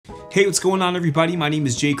Hey, what's going on everybody? My name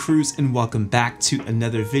is Cruz and welcome back to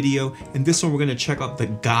another video. In this one we're going to check out the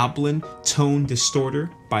Goblin Tone Distorter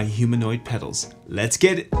by Humanoid Pedals. Let's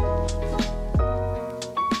get it!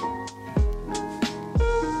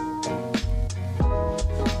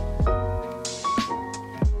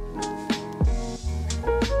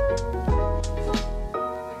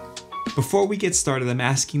 Before we get started, I'm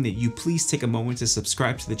asking that you please take a moment to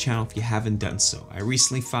subscribe to the channel if you haven't done so. I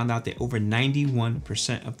recently found out that over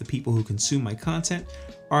 91% of the people who consume my content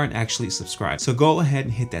aren't actually subscribed. So go ahead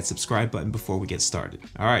and hit that subscribe button before we get started.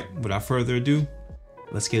 All right, without further ado,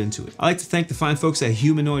 let's get into it. I'd like to thank the fine folks at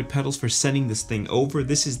Humanoid Pedals for sending this thing over.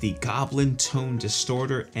 This is the Goblin Tone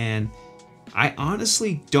Distorter, and I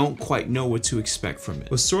honestly don't quite know what to expect from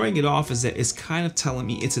it. What's throwing it off is that it's kind of telling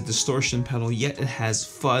me it's a distortion pedal, yet it has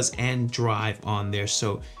fuzz and drive on there.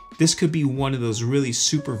 So this could be one of those really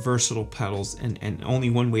super versatile pedals, and only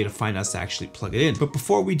one way to find out is to actually plug it in. But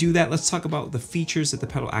before we do that, let's talk about the features that the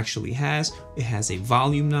pedal actually has. It has a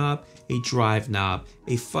volume knob, a drive knob,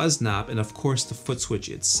 a fuzz knob, and of course the foot switch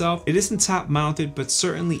itself. It isn't top mounted, but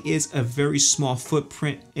certainly is a very small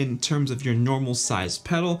footprint in terms of your normal sized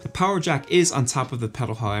pedal. The power jack is on top of the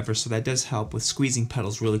pedal, however, so that does help with squeezing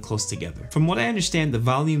pedals really close together. From what I understand, the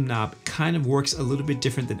volume knob kind of works a little bit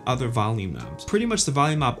different than other volume knobs. Pretty much the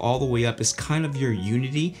volume knob all the way up is kind of your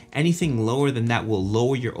unity. Anything lower than that will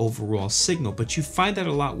lower your overall signal, but you find that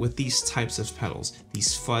a lot with these types of pedals,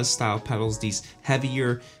 these fuzz style pedals, these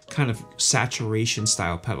heavier kind of saturation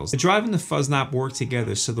style pedals. The drive and the fuzz knob work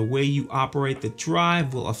together, so the way you operate the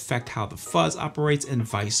drive will affect how the fuzz operates and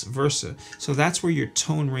vice versa. So that's where your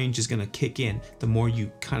tone range is going to kick in the more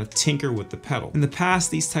you kind of tinker with the pedal. In the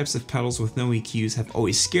past, these types of pedals with no EQs have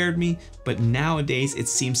always scared me, but nowadays it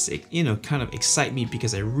seems to, kind of excite me,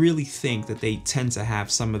 because I really think that they tend to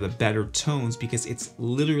have some of the better tones, because it's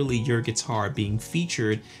literally your guitar being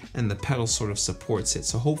featured and the pedal sort of supports it.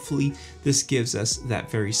 So hopefully this gives us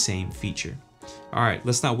that very same feature. All right,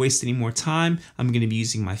 let's not waste any more time. I'm going to be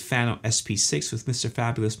using my Fano SP6 with Mr.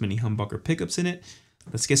 Fabulous mini humbucker pickups in it.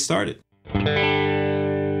 Let's get started.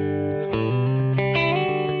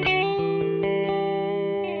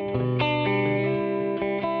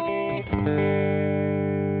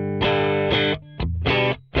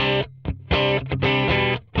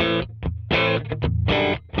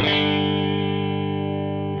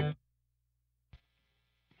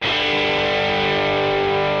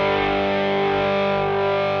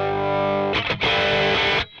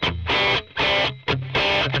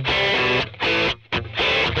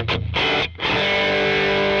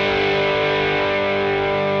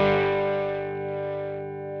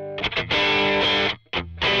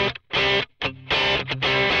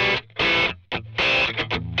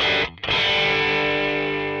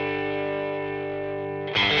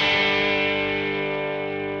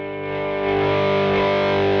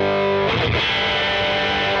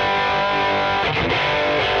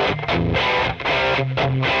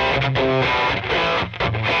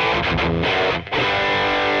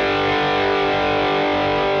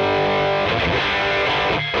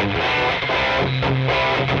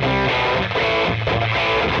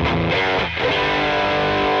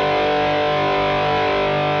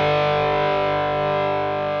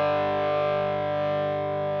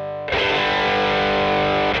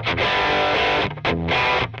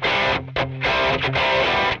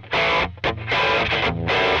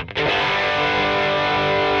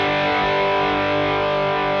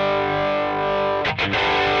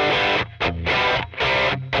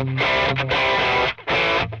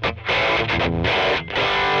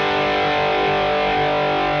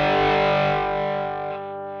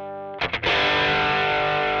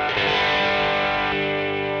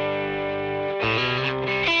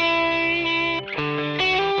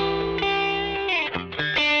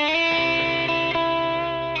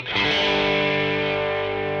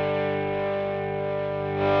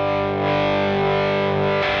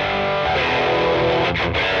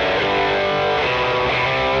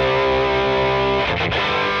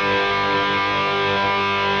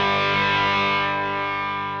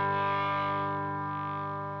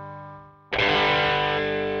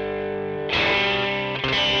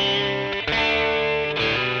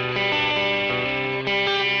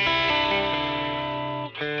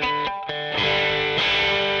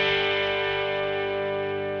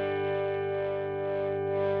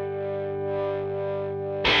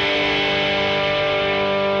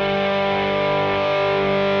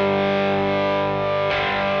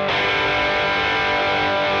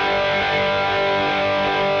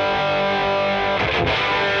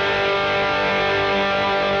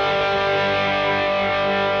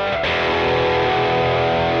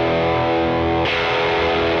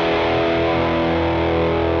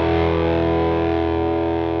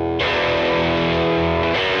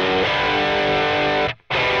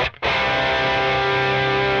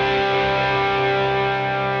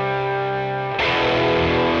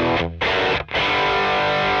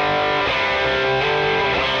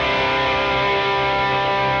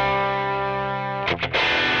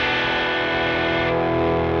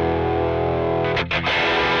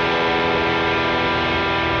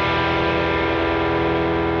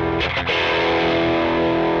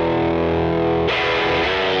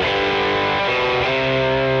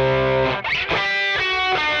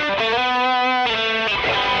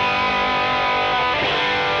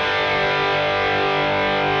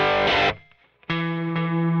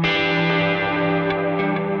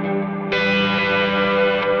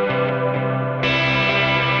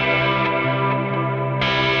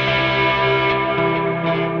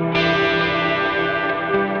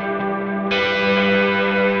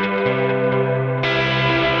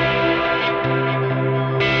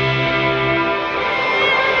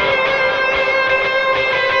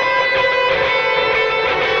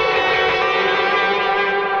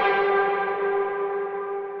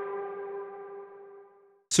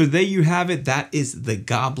 So there you have it. That is the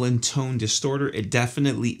Goblin Tone Distorter. It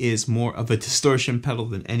definitely is more of a distortion pedal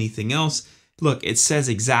than anything else. Look, it says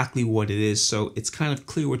exactly what it is, so it's kind of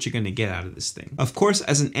clear what you're going to get out of this thing. Of course,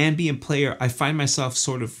 as an ambient player, I find myself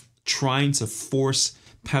sort of trying to force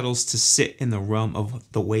pedals to sit in the realm of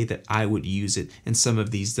the way that I would use it in some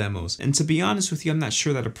of these demos. And to be honest with you, I'm not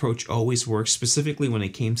sure that approach always works, specifically when it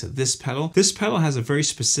came to this pedal. This pedal has a very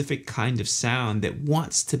specific kind of sound that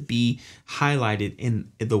wants to be highlighted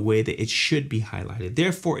in the way that it should be highlighted.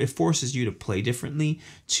 Therefore, it forces you to play differently,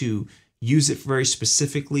 to use it very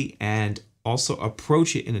specifically, and also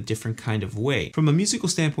approach it in a different kind of way. From a musical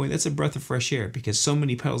standpoint, that's a breath of fresh air, because so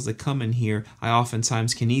many pedals that come in here, I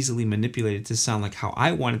oftentimes can easily manipulate it to sound like how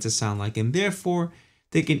I want it to sound like, and therefore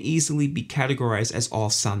they can easily be categorized as all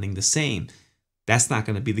sounding the same. That's not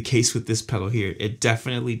going to be the case with this pedal here. It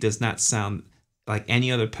definitely does not sound like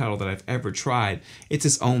any other pedal that I've ever tried. It's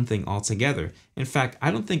its own thing altogether. In fact, I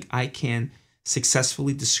don't think I can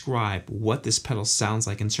successfully describe what this pedal sounds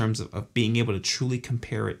like in terms of being able to truly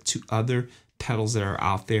compare it to other pedals that are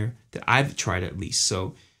out there that I've tried at least.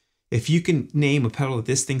 So if you can name a pedal that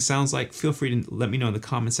this thing sounds like, feel free to let me know in the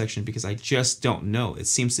comment section, because I just don't know. It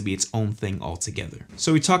seems to be its own thing altogether.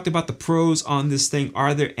 So we talked about the pros on this thing.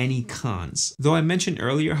 Are there any cons? Though I mentioned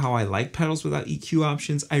earlier how I like pedals without EQ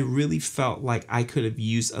options, I really felt like I could have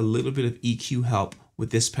used a little bit of EQ help with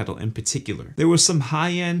this pedal in particular. There was some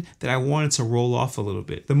high end that I wanted to roll off a little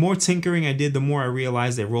bit. The more tinkering I did, the more I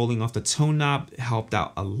realized that rolling off the tone knob helped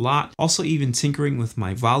out a lot. Also, even tinkering with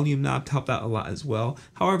my volume knob helped out a lot as well.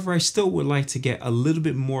 However, I still would like to get a little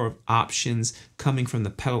bit more of options coming from the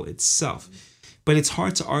pedal itself. But it's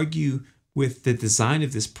hard to argue with the design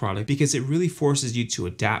of this product, because it really forces you to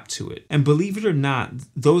adapt to it. And believe it or not,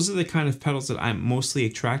 those are the kind of pedals that I'm mostly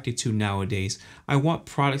attracted to nowadays. I want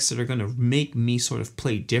products that are going to make me sort of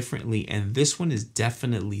play differently, and this one is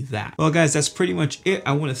definitely that. Well guys, that's pretty much it.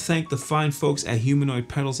 I want to thank the fine folks at Humanoid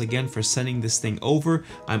Pedals again for sending this thing over.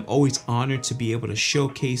 I'm always honored to be able to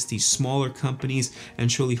showcase these smaller companies and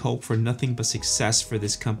truly hope for nothing but success for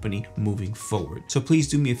this company moving forward. So please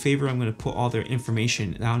do me a favor. I'm going to put all their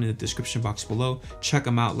information down in the description box below. Check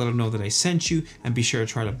them out, let them know that I sent you, and be sure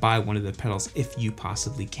to try to buy one of the pedals if you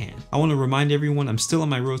possibly can. I want to remind everyone I'm still on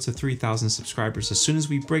my road to 3,000 subscribers. As soon as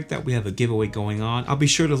we break that, we have a giveaway going on. I'll be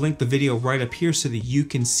sure to link the video right up here so that you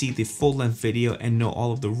can see the full-length video and know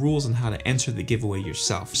all of the rules on how to enter the giveaway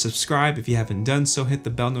yourself. Subscribe if you haven't done so, hit the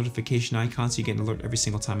bell notification icon so you get an alert every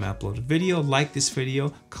single time I upload a video. Like this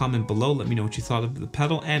video, comment below, let me know what you thought of the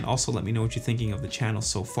pedal, and also let me know what you're thinking of the channel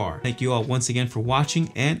so far. Thank you all once again for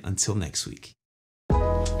watching, and until next week.